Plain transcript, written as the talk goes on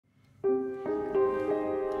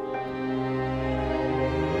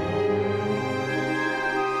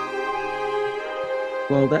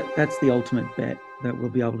Well, that's the ultimate bet that we'll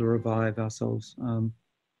be able to revive ourselves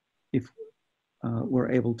if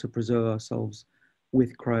we're able to preserve ourselves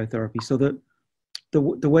with cryotherapy. So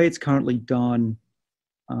the way it's currently done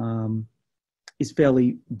is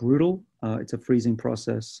fairly brutal. It's a freezing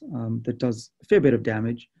process that does a fair bit of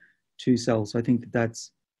damage to cells. So I think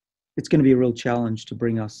it's going to be a real challenge to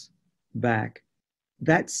bring us back.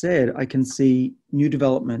 That said, I can see new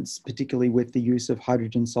developments, particularly with the use of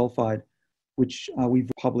hydrogen sulfide, which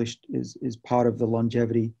we've published is part of the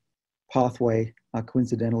longevity pathway,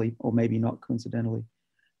 coincidentally, or maybe not coincidentally.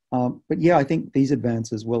 But yeah, I think these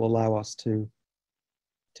advances will allow us to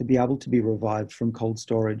be able to be revived from cold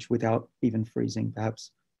storage without even freezing,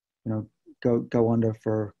 perhaps, go under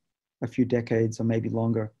for a few decades or maybe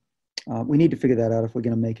longer. We need to figure that out if we're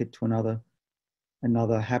going to make it to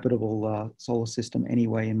another habitable solar system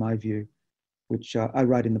anyway, in my view, which I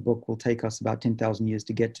write in the book will take us about 10,000 years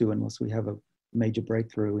to get to unless we have a major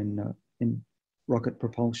breakthrough in rocket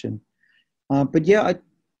propulsion. But yeah,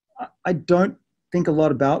 I don't think a lot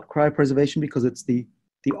about cryopreservation because it's the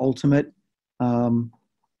ultimate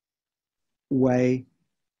way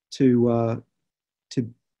to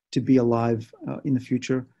be alive in the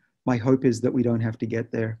future. My hope is that we don't have to get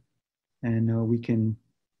there, and we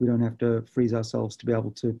don't have to freeze ourselves to be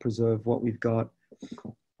able to preserve what we've got.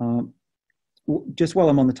 Just while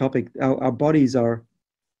I'm on the topic, our bodies are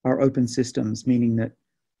open systems, meaning that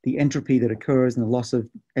the entropy that occurs and the loss of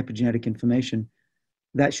epigenetic information,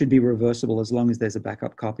 that should be reversible as long as there's a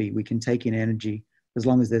backup copy. We can take in energy as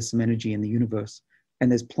long as there's some energy in the universe, and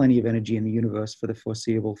there's plenty of energy in the universe for the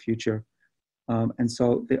foreseeable future. And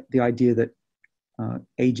so the idea that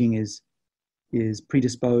aging is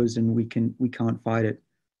predisposed and we can't fight it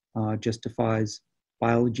just defies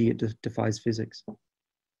biology, it defies physics.